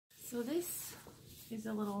So this is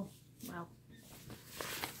a little, well,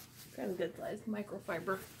 fairly good sized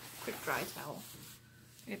microfiber quick dry towel.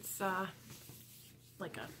 It's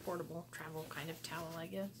like a portable travel kind of towel, I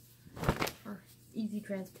guess, or easy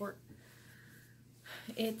transport.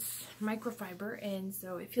 It's microfiber, and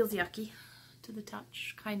so it feels yucky to the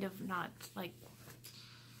touch, kind of not like,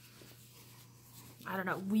 I don't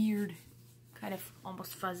know, weird, kind of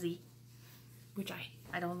almost fuzzy, which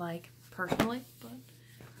I don't like personally, but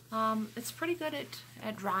it's pretty good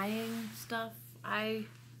at drying stuff. I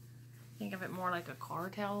think of it more like a car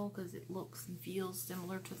towel because it looks and feels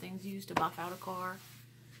similar to things used to buff out a car.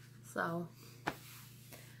 So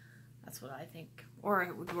that's what I think. Or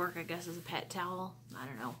it would work, I guess, as a pet towel. I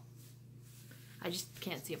don't know. I just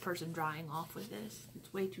can't see a person drying off with this.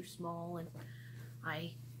 It's way too small, and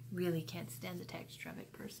I really can't stand the texture of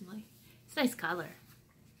it personally. It's a nice color.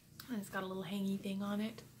 And it's got a little hangy thing on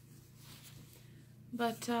it.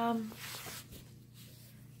 But,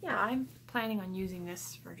 yeah, I'm planning on using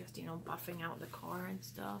this for just, you know, buffing out the car and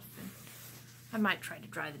stuff. And I might try to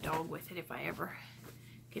dry the dog with it if I ever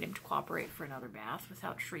get him to cooperate for another bath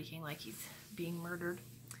without shrieking like he's being murdered.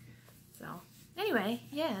 So, anyway,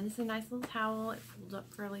 yeah, this is a nice little towel. It folds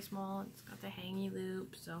up fairly small. It's got the hangy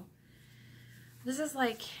loop, so this is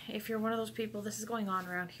like, if you're one of those people, this is going on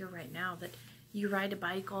around here right now, that you ride a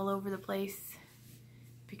bike all over the place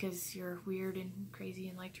because you're weird and crazy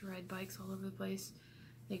and like to ride bikes all over the place.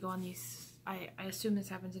 They go on these, I assume this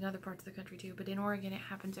happens in other parts of the country too, but in Oregon it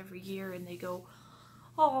happens every year, and they go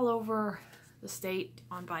all over the state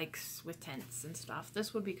on bikes with tents and stuff.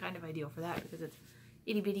 This would be kind of ideal for that because it's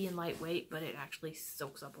itty bitty and lightweight, but it actually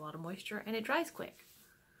soaks up a lot of moisture and it dries quick.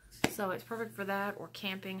 So it's perfect for that, or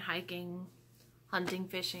camping, hiking, hunting,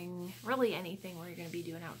 fishing, really anything where you're going to be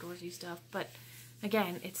doing outdoorsy stuff. But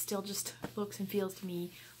again, it still just looks and feels to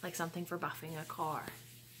me like something for buffing a car.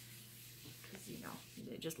 Because, you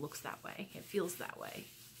know, it just looks that way. It feels that way.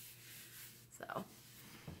 So